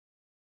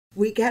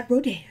We got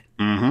Rodan.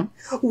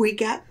 Mm-hmm. We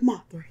got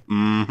Mothra.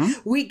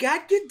 Mm-hmm. We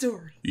got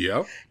Ghidorah.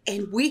 Yep.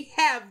 And we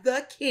have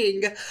the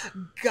king,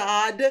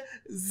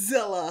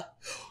 Godzilla.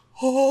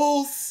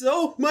 Oh,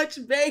 so much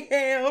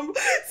mayhem.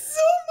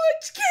 So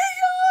much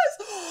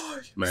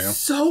chaos. Ma'am.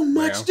 So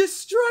much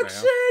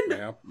destruction.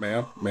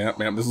 Ma'am.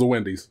 This is a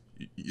Wendy's.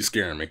 You're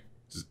scaring me.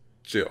 Just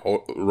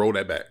chill. Roll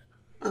that back.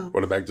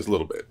 Roll it back just a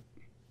little bit.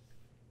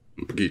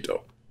 Un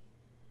poquito.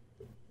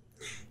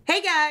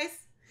 Hey, guys.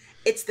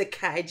 It's the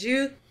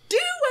Kaiju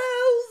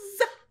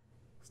Duos.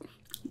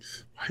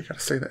 Why you gotta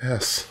say the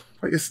S?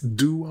 Like, it's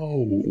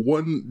duo.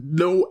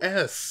 No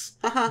S.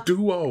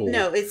 Duo.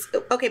 No, it's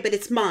okay, but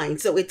it's mine.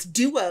 So it's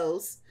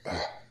Duos.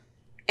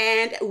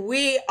 And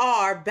we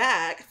are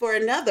back for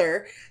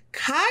another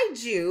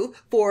Kaiju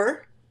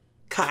for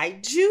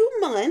Kaiju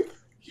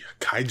month. Yeah,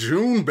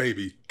 Kaijun,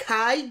 baby.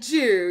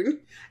 Kaijun.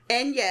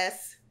 And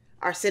yes,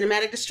 our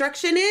cinematic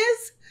destruction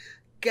is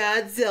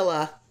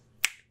Godzilla.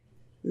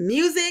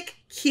 Music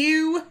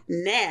cue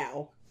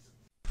now.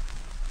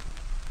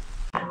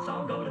 Let's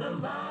all go to the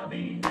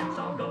lobby. Let's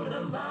all go to the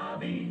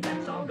lobby.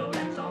 Let's all go to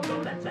the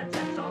lobby.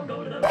 Let's all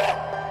go to the lobby.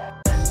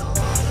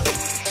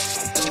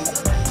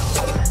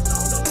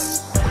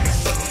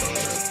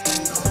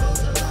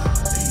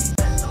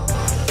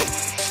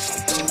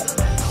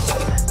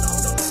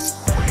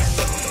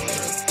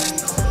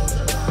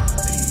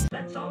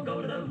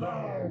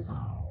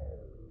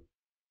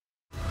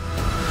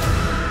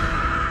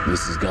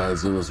 This is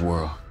Godzilla's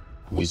world.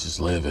 We just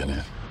live in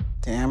it.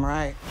 Damn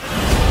right.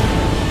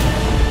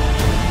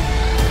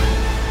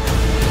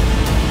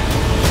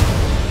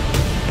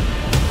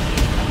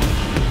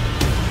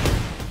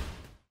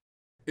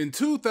 In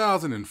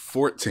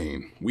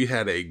 2014, we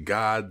had a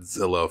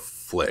Godzilla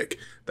flick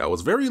that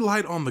was very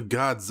light on the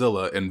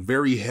Godzilla and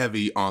very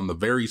heavy on the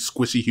very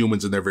squishy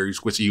humans and their very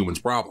squishy humans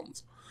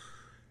problems.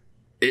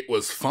 It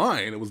was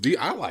fine. It was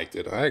I liked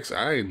it. I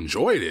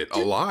enjoyed it a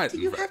lot. Do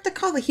you have to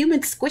call the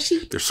humans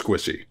squishy? They're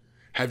squishy.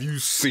 Have you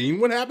seen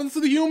what happens to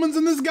the humans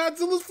in this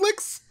Godzilla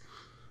flicks?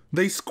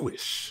 They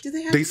squish. Do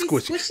they have to be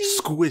squishy?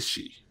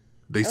 Squishy.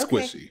 They Okay,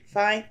 squishy.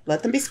 fine.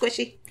 Let them be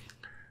squishy.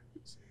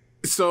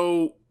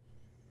 So,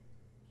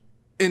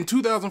 in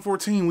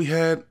 2014, we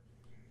had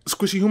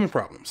squishy human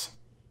problems.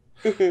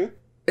 Mm-hmm.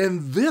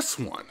 And this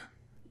one,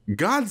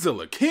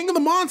 Godzilla, King of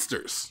the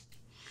Monsters.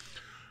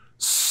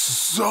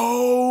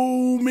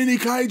 So many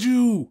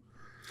kaiju.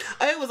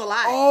 It was a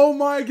lot. Oh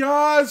my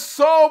God,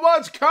 so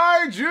much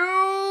kaiju.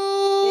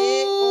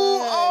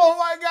 Oh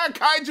my God,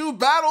 kaiju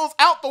battles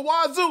out the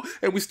wazoo.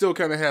 And we still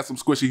kind of had some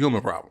squishy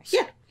human problems.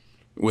 Yeah.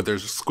 With their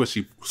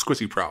squishy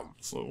problems.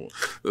 So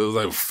it was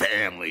like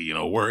family, you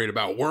know, worried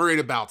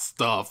about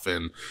stuff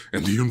and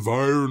the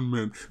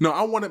environment. No,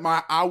 I wanted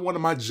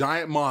my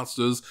giant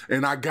monsters,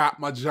 and I got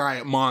my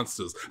giant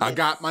monsters. Yes. I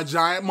got my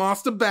giant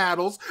monster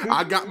battles. Mm-hmm.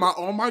 I got my,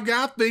 oh my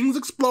God, things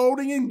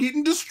exploding and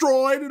getting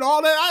destroyed and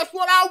all that. That's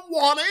what I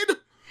wanted.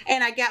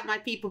 And I got my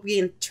people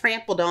being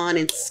trampled on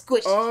and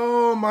squished.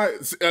 Oh my,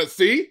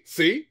 see,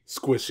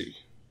 squishy.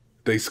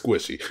 They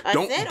squishy.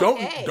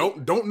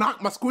 Don't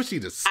knock my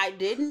squishiness. I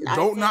didn't.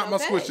 Don't knock my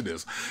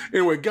squishiness.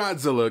 Anyway,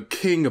 Godzilla,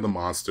 King of the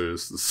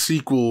Monsters, the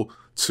sequel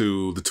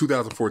to the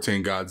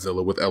 2014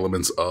 Godzilla with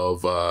elements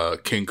of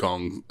King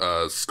Kong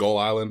Skull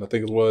Island, I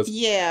think it was.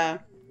 Yeah.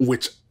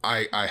 Which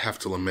I have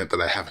to lament that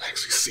I haven't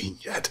actually seen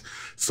yet.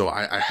 So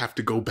I have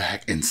to go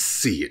back and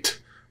see it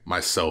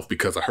myself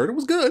because I heard it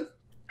was good.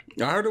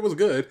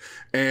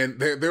 And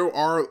there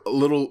are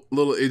little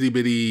itty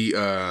bitty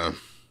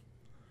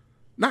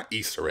not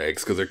Easter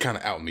eggs because they're kind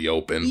of out in the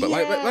open, but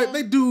like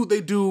they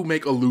do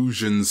make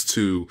allusions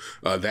to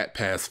that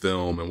past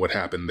film and what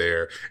happened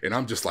there. And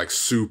I'm just like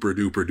super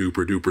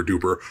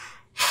duper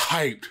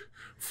hyped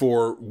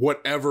for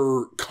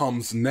whatever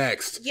comes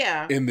next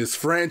in this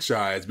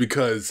franchise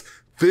because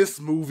this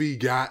movie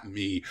got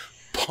me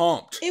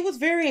pumped. It was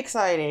very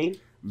exciting.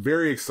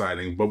 Very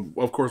exciting, but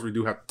of course we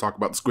do have to talk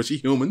about the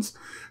squishy humans.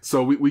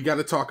 So we got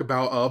to talk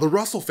about the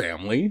Russell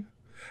family.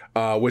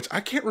 Which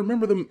I can't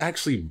remember them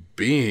actually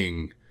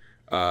being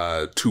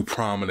too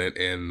prominent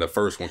in the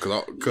first one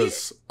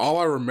because all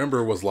I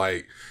remember was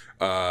like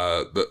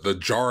the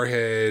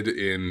jarhead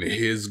and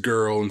his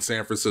girl in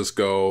San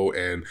Francisco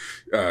and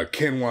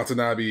Ken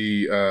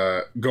Watanabe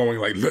going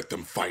like, let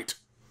them fight.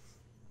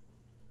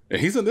 And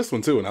he's in this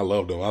one too, and I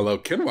loved him.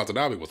 Ken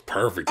Watanabe was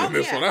perfect in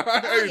this one.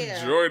 I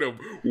enjoyed him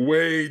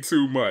way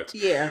too much.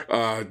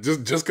 Yeah.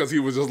 Just because he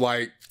was just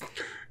like,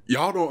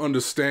 y'all don't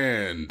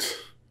understand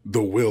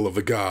the will of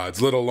the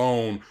gods, let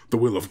alone the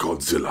will of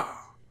Godzilla.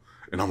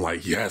 And I'm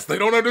like, yes, they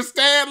don't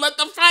understand. Let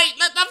them fight.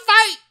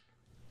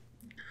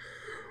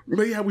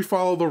 But yeah, we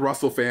follow the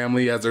Russell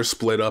family as they're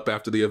split up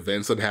after the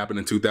events that happened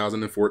in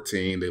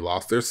 2014. They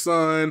lost their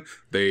son.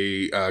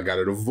 They got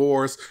a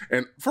divorce.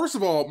 And first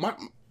of all,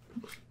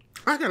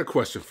 I got a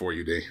question for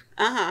you, D.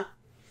 Uh-huh.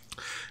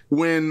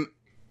 When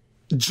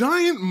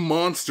giant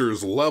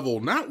monsters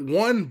level not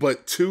one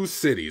but two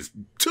cities,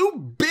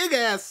 two big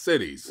ass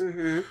cities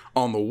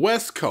on the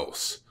West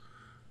Coast,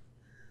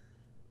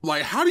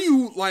 like how do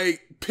you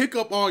like pick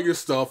up all your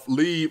stuff,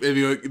 leave,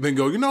 and then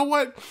go, you know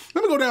what?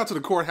 Let me go down to the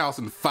courthouse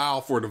and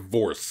file for a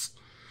divorce.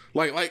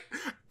 Like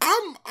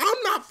I'm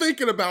not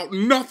thinking about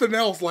nothing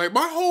else. Like,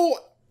 my whole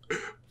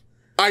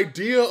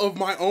idea of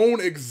my own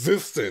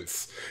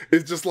existence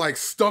is just like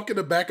stuck in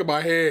the back of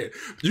my head.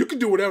 You can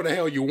do whatever the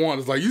hell you want.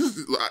 It's like,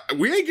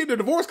 we ain't getting a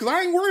divorce because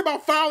I ain't worried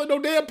about filing no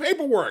damn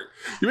paperwork.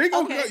 You ain't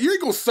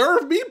gonna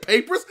serve me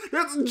papers.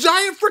 There's a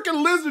giant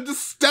freaking lizard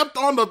just stepped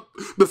on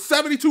the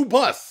 72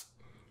 bus.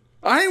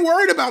 I ain't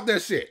worried about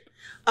that shit.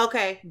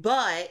 Okay,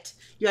 but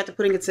you have to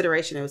put in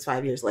consideration it was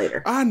 5 years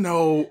later. I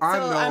know.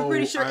 I'm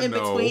pretty sure in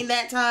between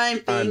that time,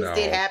 things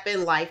did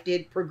happen. Life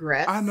did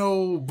progress. I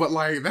know, but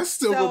like, that's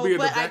still gonna be in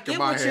the back of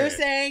my head. But I get what you're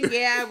saying.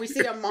 Yeah, we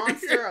see a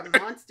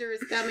monster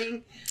is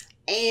coming.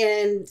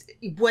 And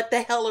what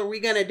the hell are we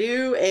gonna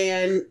do?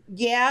 And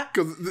yeah,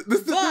 because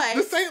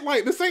this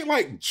ain't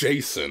like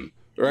Jason.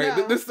 Right,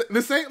 no.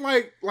 This ain't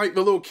like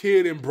the little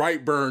kid in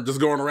Brightburn just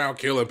going around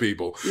killing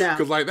people. No,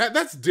 because like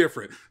that's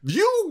different.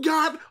 You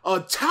got a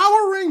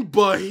towering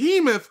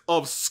behemoth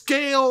of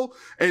scale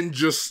and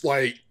just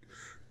like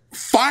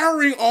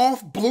firing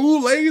off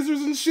blue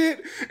lasers and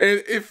shit.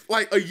 And if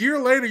like a year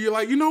later you're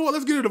like, you know what,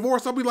 let's get a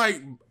divorce, I'll be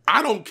like,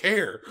 I don't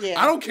care. Yeah.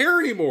 I don't care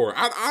anymore.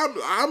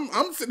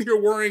 I'm sitting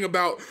here worrying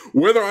about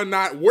whether or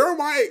not where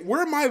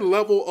my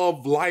level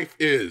of life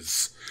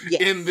is.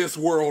 Yes. In this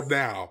world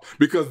now,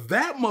 because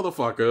that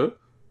motherfucker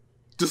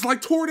just like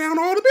tore down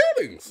all the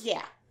buildings.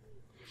 Yeah,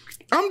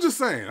 I'm just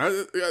saying,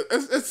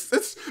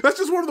 that's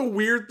just one of the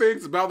weird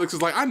things about this.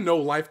 Because like, I know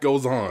life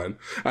goes on,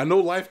 I know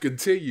life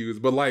continues,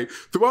 but like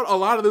throughout a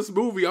lot of this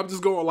movie, I'm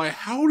just going like,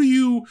 how do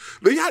you?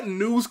 They got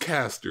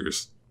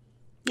newscasters.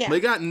 Yeah.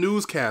 They got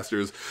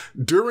newscasters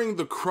during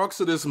the crux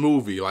of this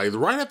movie, like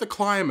right at the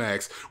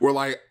climax, where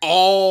like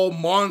all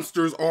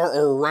monsters are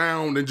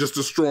around and just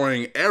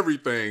destroying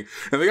everything.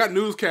 And they got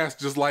newscasters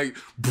just like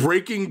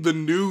breaking the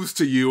news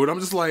to you. And I'm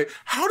just like,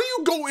 how do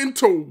you go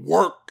into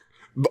work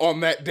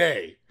on that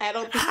day? I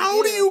don't think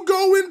How do you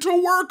go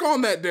into work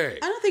on that day?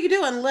 I don't think you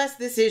do unless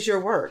this is your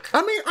work.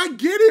 I mean, I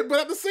get it, but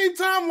at the same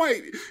time,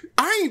 like,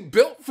 I ain't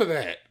built for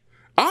that.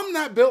 I'm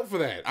not built for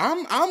that.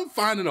 I'm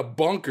finding a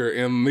bunker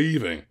and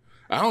leaving.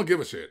 I don't give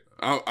a shit.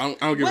 I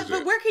don't give a shit.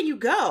 But where can you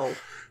go?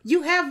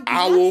 You have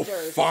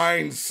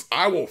monsters.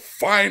 I will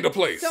find a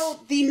place. So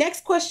the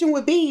next question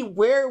would be,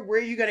 where are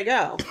you gonna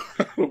go?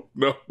 I don't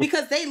know.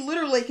 Because they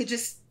literally could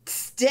just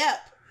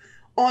step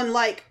on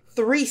like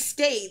 3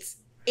 states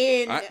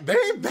in they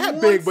ain't that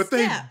big, but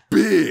they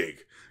big.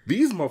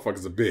 These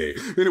motherfuckers are big.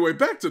 Anyway,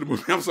 back to the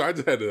movie. I'm sorry, I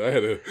had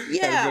to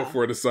go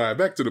for it aside.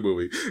 Back to the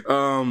movie.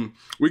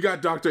 We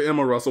got Dr.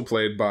 Emma Russell,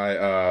 played by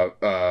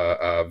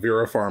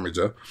Vera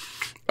Farmiga.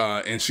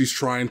 And she's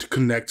trying to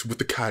connect with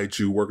the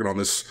kaiju, working on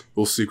this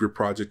little secret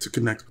project to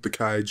connect with the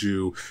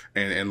kaiju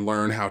and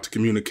learn how to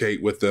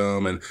communicate with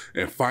them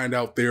and find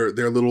out their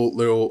little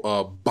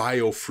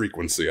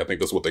biofrequency. I think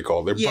that's what they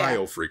call it, their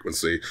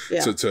biofrequency,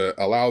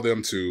 to allow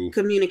them to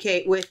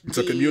communicate with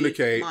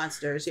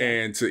monsters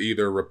and to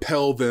either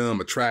repel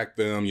them, attract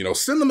them,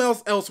 send them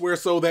elsewhere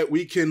so that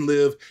we can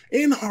live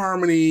in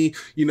harmony.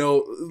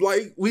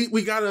 Like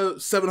we got a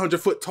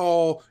 700-foot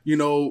tall,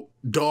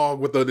 dog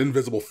with an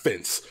invisible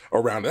fence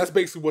around it. That's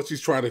basically what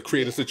she's trying to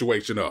create a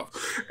situation of.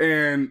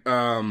 And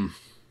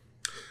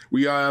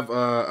we have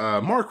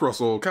Mark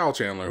Russell, Kyle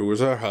Chandler, who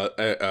was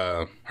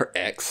her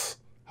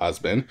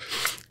ex-husband.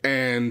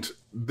 And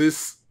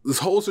this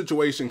whole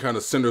situation kind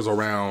of centers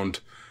around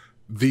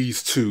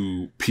these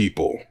two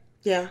people.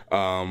 Yeah.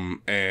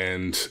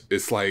 And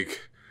it's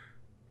like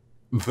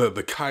the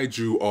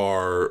kaiju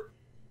are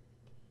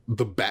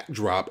the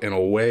backdrop in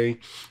a way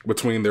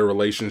between their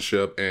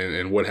relationship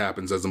and what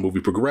happens as the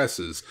movie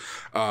progresses.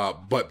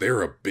 But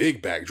they're a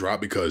big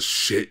backdrop because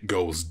shit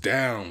goes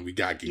down. We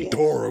got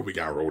Ghidorah, we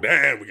got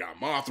Rodan, we got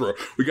Mothra,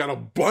 we got a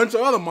bunch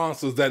of other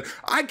monsters that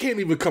I can't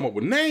even come up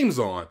with names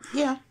on.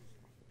 Yeah.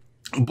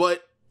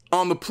 But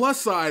on the plus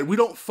side, we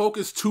don't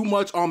focus too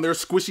much on their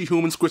squishy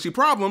human, squishy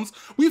problems.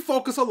 We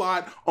focus a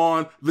lot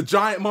on the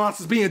giant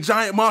monsters being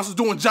giant monsters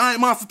doing giant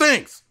monster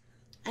things.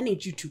 I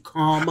need you to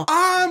calm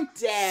I'm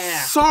down.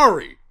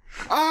 Sorry.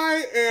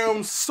 I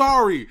am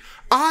sorry.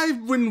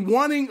 I've been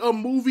wanting a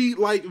movie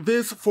like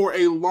this for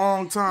a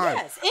long time.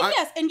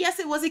 Yes,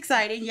 it was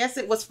exciting. Yes,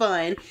 it was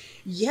fun.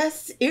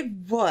 Yes, it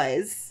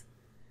was.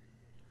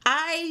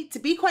 To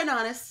be quite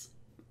honest,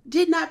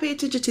 did not pay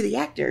attention to the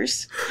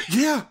actors.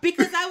 Yeah.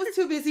 Because I was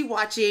too busy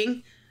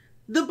watching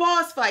the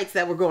boss fights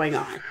that were going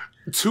on.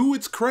 To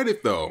its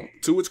credit though,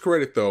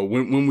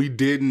 when we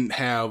didn't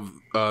have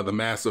the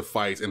massive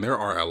fights, and there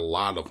are a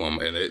lot of them,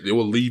 and it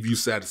will leave you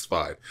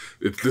satisfied.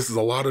 This is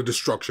a lot of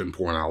destruction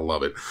porn. I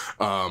love it.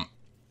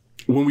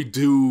 When we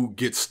do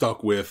get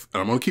stuck with,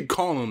 and I'm going to keep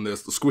calling them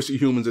this, the squishy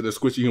humans and their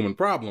squishy human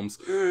problems,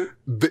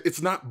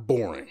 it's not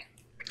boring.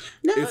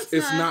 No,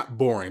 it's not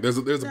boring. There's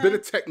a bit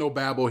of techno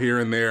babble here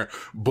and there,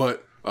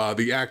 but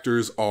the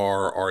actors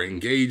are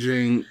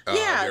engaging.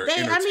 They're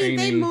entertaining.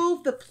 They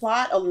move the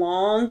plot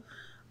along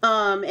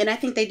And I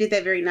think they did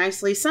that very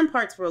nicely. Some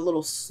parts were a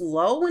little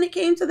slow when it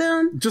came to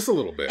them. Just a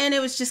little bit. And it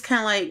was just kind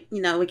of like,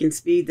 you know, we can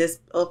speed this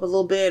up a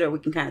little bit, or we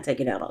can kind of take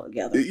it out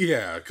altogether.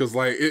 Yeah, because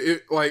like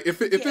if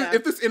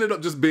this ended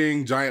up just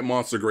being giant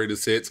monster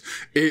greatest hits,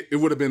 it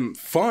would have been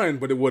fun,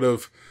 but it would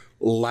have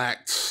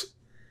lacked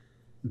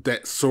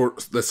that sort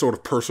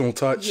of personal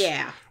touch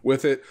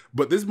with it.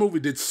 But this movie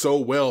did so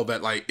well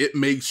that like it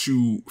makes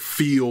you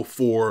feel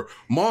for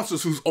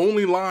monsters whose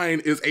only line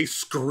is a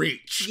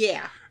screech.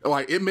 Yeah.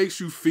 Like it makes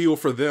you feel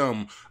for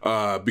them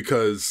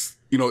because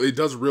you know it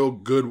does a real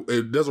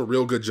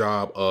good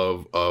job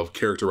of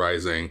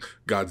characterizing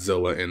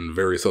Godzilla and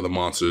various other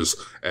monsters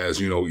as,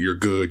 you know, you're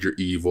good, you're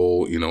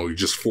evil, you know, you're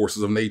just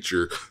forces of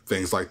nature,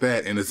 things like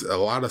that. And it's a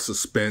lot of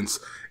suspense.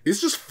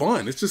 It's just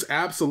fun. It's just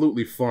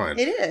absolutely fun.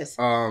 It is.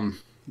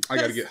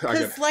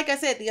 Because, like I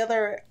said, the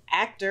other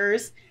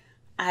actors,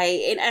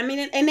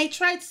 and they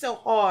tried so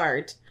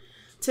hard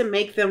to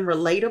make them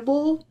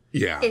relatable.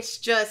 Yeah, it's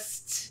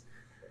just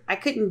I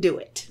couldn't do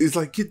it. It's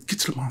like get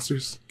to the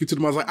monsters, get to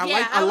the monsters.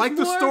 Like, I like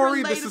the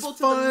story. This is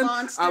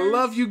fun. I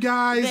love you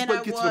guys,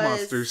 but get to the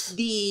monsters.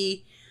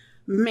 The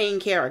main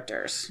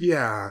characters.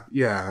 Yeah.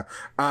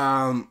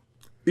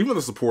 Even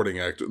the supporting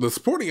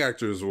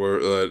actors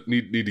were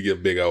need to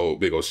give big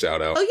old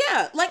shout out. Oh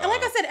yeah, like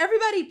I said,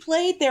 everybody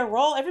played their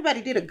role.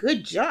 Everybody did a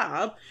good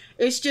job.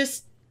 It's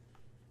just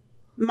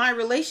my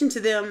relation to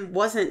them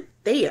wasn't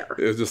there.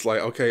 It was just like,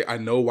 okay, I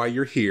know why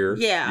you're here.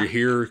 Yeah, you're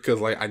here because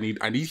like I need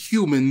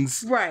humans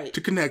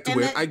to connect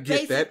with. I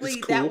get that. It's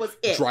cool. That was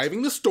it.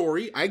 Driving the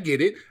story, I get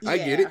it. I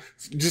get it.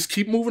 Just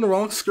keep moving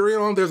along, scurrying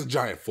along. There's a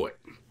giant foot.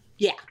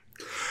 Yeah,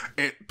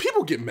 and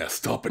people get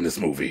messed up in this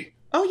movie.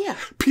 Oh, yeah.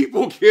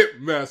 People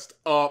get messed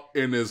up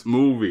in this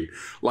movie.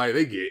 Like,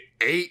 they get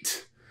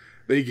ate.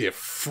 They get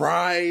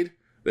fried.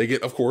 They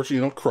get, of course,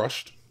 you know,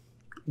 crushed.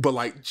 But,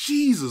 like,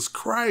 Jesus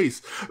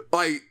Christ.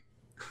 Like,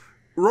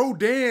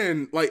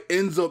 Rodan, like,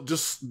 ends up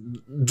just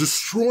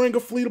destroying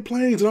a fleet of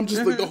planes. And I'm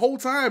just, like, the whole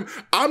time,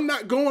 I'm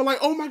not going like,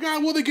 oh, my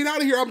God, will they get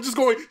out of here? I'm just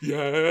going,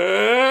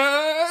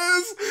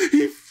 yes.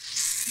 He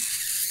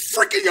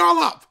freaking y'all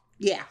up.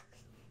 Yeah.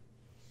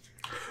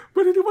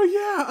 But anyway,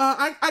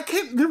 yeah, I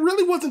can't. There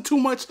really wasn't too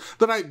much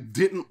that I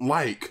didn't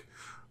like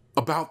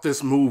about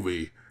this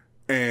movie,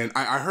 and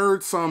I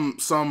heard some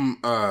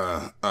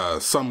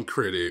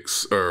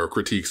critics or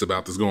critiques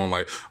about this going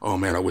like, "Oh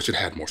man, I wish it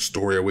had more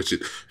story. I wish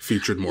it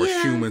featured more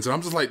humans." And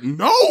I'm just like,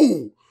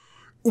 no.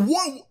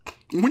 What?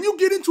 When you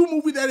get into a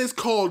movie that is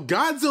called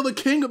Godzilla,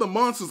 King of the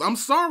Monsters, I'm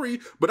sorry,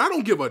 but I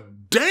don't give a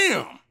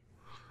damn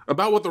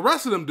about what the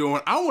rest of them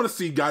doing. I want to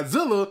see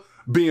Godzilla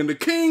being the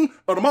king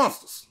of the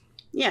monsters.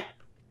 Yeah.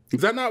 Is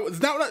that not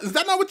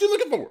what you're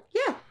looking for?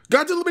 Yeah.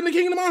 Godzilla being the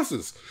king of the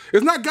monsters.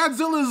 It's not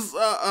Godzilla's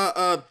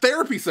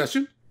therapy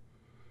session.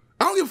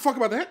 I don't give a fuck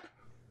about that.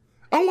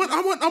 I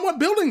want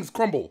buildings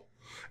crumble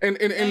and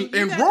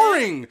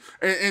roaring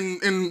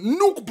and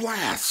nuke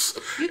blasts.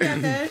 You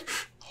got that.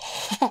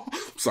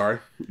 Sorry,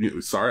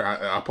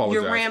 I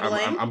apologize. You're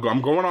rambling. I'm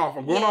going off.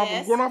 I'm going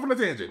off on a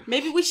tangent.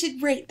 Maybe we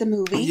should rate the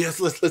movie. Yes,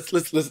 let's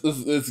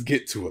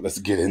get to it. Let's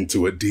get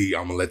into it. D,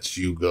 I'm gonna let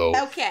you go.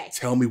 Okay.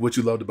 Tell me what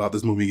you loved about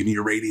this movie. Give me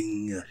your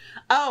rating.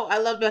 Oh, I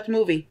loved about the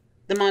movie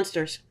the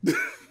monsters.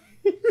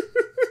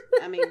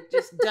 I mean,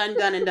 just done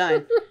and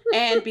done.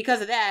 And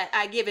because of that,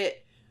 I give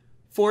it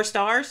 4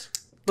 stars.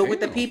 But with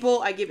the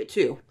people, I give it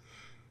 2.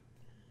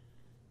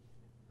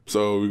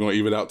 So we're gonna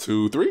even out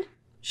to 3.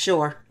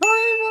 Sure. All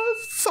right,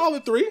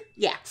 solid 3.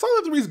 Yeah.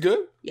 Solid 3 is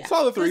good. Yeah.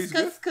 Solid 3 is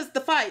good. Because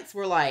the fights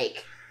were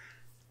like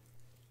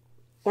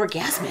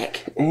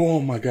orgasmic. Oh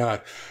my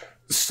God.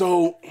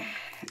 So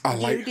I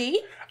like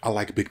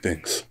big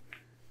things.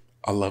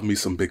 I love me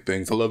some big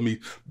things. I love me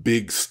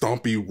big,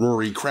 stompy,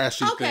 roary,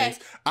 crashy things.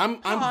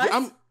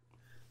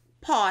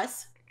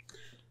 Pause.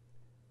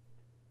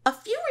 A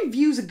few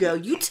reviews ago,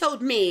 you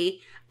told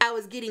me I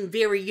was getting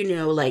very,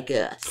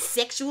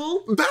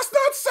 sexual. That's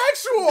not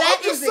sexual.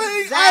 I'm just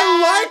saying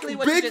I like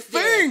big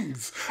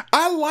things.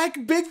 I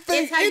like big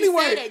things. It's how you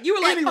said it. You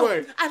were like,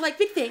 oh, I like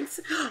big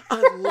things.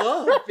 I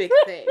love big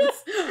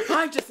things.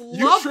 I just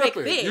love big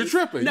things. You're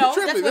tripping. No,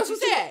 that's what you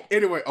said.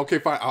 Anyway, okay,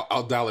 fine.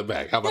 I'll dial it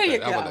back. How about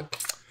that? How about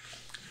that?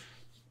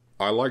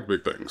 I like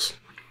big things.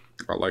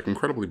 I like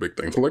incredibly big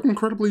things. I like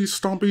incredibly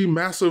stompy,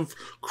 massive,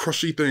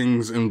 crushy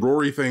things and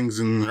roary things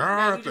and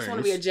things. You just want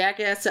to be a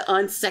jackass to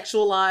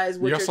unsexualize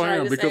what you're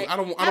trying to say. Because I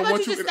don't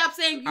want you to stop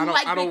saying you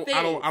like big things.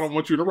 I don't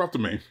want you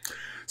interrupting me.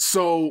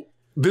 So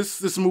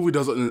this movie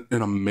does an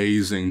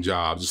amazing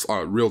job. Just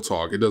real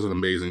talk, it does an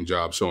amazing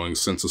job showing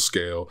sense of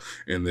scale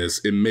in this.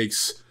 It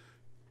makes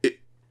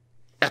it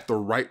at the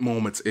right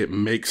moments. It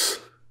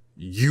makes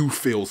you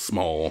feel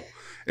small.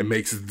 It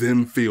makes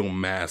them feel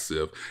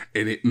massive,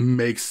 and it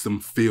makes them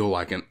feel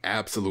like an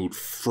absolute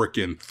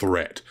freaking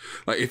threat.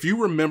 Like, if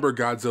you remember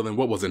Godzilla in,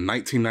 what was it,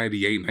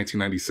 1998,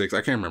 1996?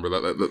 I can't remember.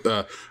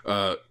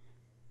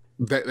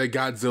 That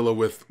Godzilla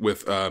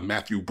with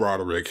Matthew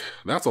Broderick,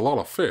 that's a lot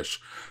of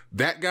fish.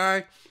 That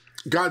guy,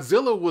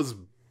 Godzilla was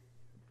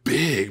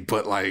big,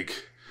 but,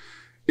 like,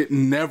 it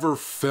never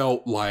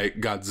felt like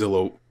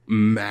Godzilla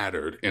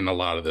mattered in a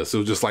lot of this. It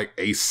was just like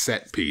a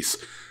set piece.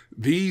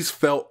 These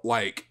felt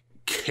like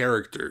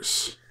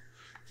characters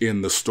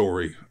in the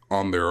story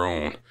on their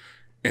own,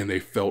 and they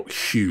felt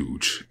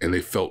huge and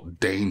they felt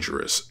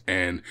dangerous,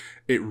 and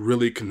it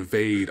really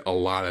conveyed a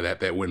lot of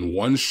that when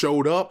one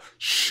showed up,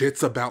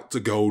 shit's about to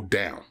go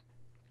down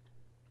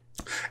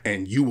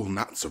and you will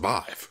not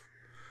survive.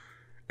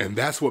 And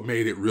that's what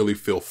made it really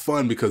feel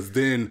fun, because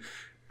then,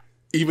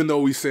 even though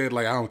we said,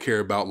 like, I don't care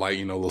about, like,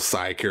 you know, little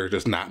side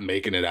characters not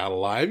making it out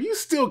alive, you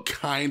still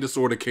kind of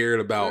sort of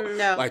cared about,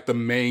 like, the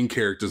main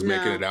characters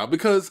making it out,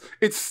 because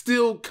it's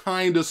still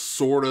kind of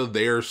sort of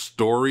their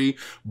story,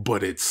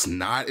 but it's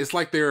not. It's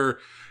like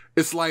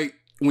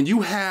when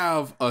you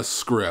have a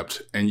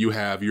script and you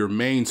have your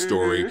main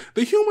story,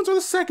 the humans are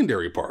the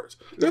secondary parts.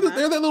 They're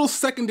that little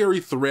secondary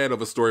thread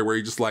of a story where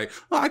you're just like,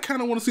 oh, I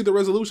kind of want to see the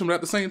resolution, but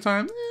at the same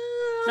time,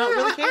 don't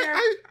really care.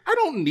 I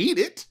don't need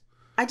it.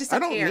 I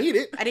don't need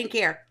it. I didn't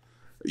care.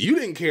 You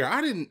didn't care.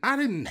 I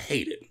didn't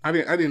hate it. I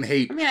didn't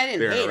hate. I mean, I didn't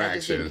their hate. interactions. I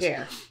just didn't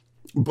care.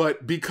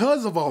 But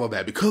because of all of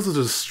that, because of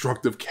the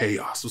destructive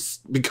chaos,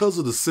 because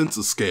of the sense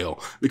of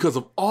scale, because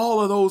of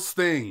all of those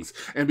things,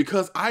 and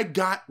because I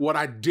got what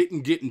I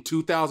didn't get in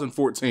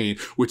 2014,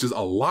 which is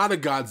a lot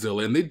of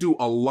Godzilla, and they do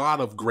a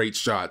lot of great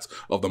shots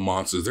of the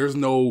monsters. There's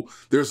no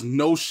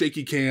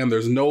shaky cam.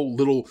 There's no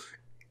little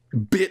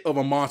bit of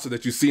a monster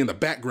that you see in the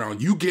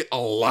background. You get a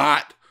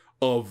lot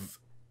of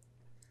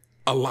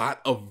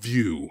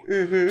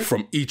view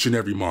from each and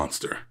every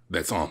monster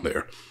that's on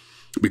there.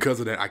 Because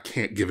of that, I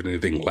can't give it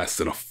anything less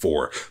than a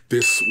 4.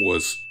 This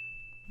was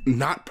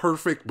not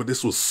perfect, but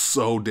this was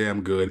so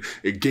damn good.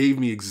 It gave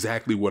me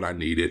exactly what I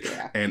needed.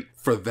 Yeah. And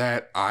for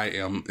that, I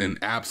am in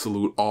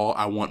absolute awe.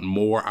 I want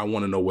more. I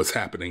want to know what's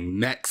happening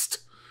next,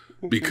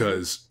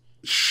 because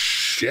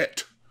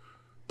shit,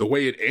 the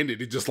way it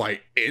ended, it just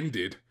like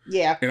ended.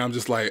 Yeah. And I'm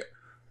just like,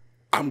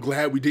 I'm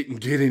glad we didn't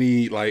get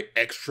any like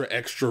extra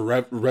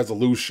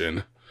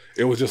resolution.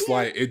 It was just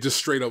like, it just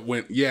straight up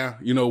went, yeah,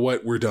 you know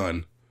what? We're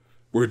done.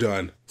 We're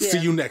done. Yeah. See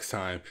you next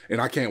time.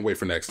 And I can't wait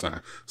for next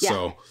time. Yeah.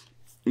 So,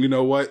 you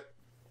know what?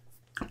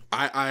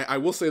 I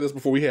will say this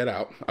before we head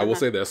out. I will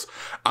say this.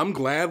 I'm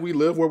glad we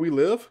live where we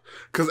live,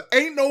 because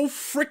ain't no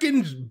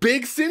freaking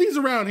big cities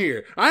around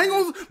here. I ain't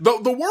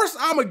gonna, the worst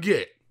I'm gonna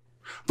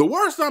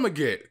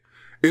get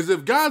is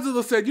if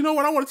Godzilla said, you know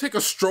what, I want to take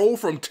a stroll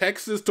from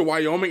Texas to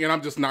Wyoming and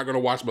I'm just not going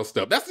to watch my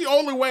stuff. That's the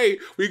only way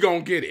we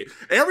going to get it.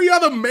 Every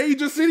other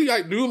major city,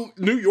 like New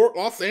York,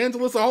 Los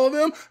Angeles, all of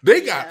them,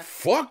 they got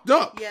fucked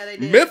up. Yeah, they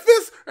did.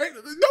 Memphis,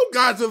 no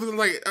Godzilla's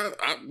like, what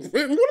am I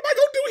going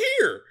to do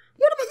here?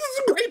 This is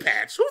a gray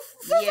patch. Who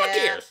fuck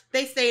cares?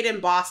 They stayed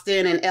in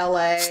Boston and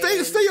LA.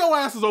 Stay your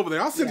asses over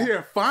there. I'll sit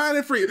here fine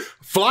and free.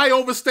 Fly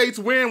over states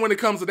when it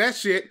comes to that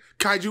shit.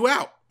 Kaiju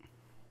out.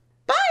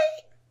 Bye.